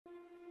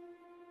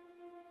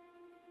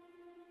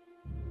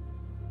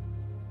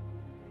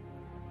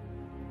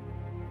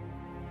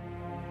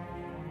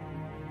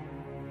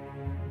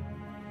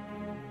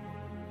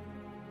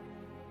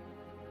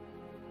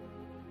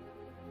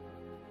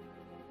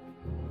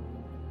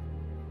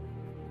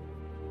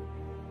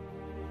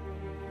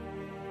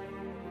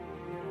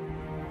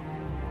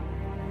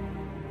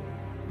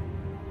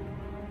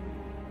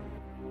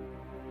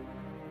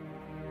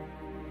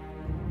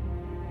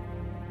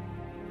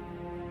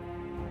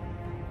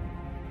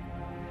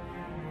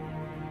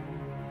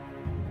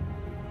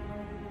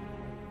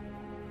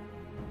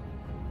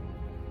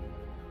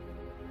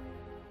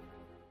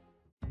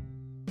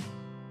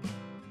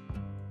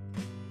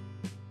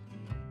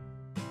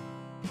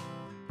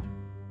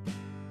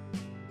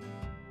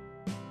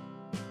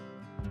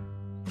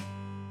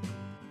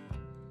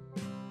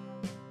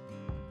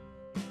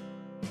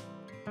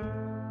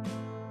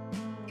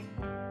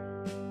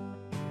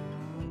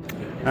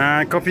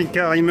Un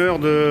camping-car Hymer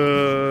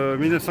de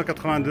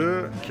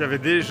 1982 qui avait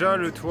déjà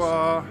le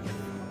toit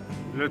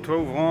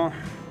ouvrant.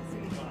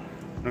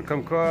 Donc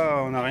comme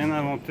quoi on n'a rien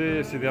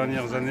inventé ces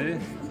dernières années.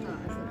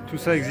 Tout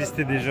ça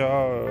existait déjà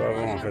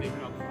avant en fait.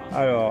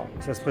 Alors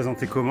ça se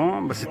présentait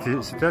comment? Bah,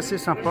 c'était assez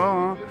sympa,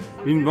 hein.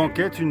 Une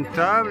banquette, une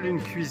table,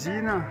 une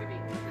cuisine.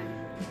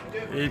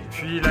 Et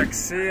puis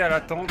l'accès à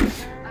la tente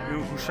et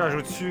au couchage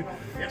au-dessus.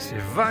 C'est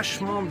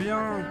vachement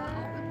bien.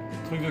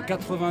 Truc de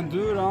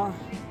 82 là.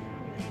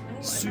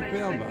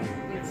 Superbe.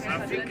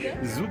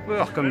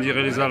 Super comme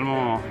diraient les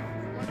Allemands.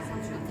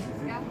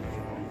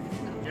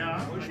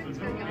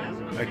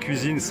 La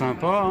cuisine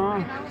sympa,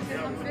 hein.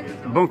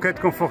 Banquette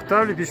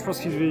confortable et puis je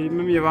pense qu'il va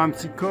même y avoir un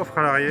petit coffre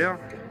à l'arrière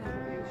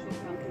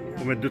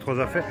pour mettre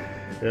 2-3 affaires.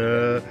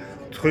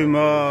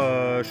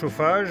 Truma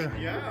chauffage,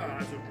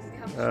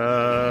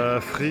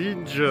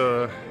 fridge,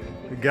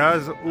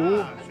 gaz,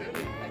 eau.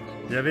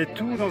 Il y avait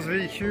tout dans ce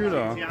véhicule.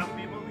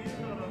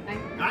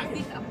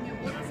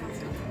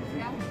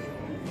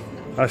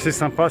 Assez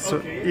sympa ce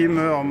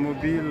Hymer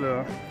mobile,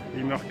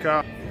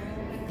 Hymercar.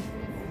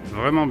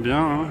 Vraiment bien,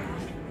 hein.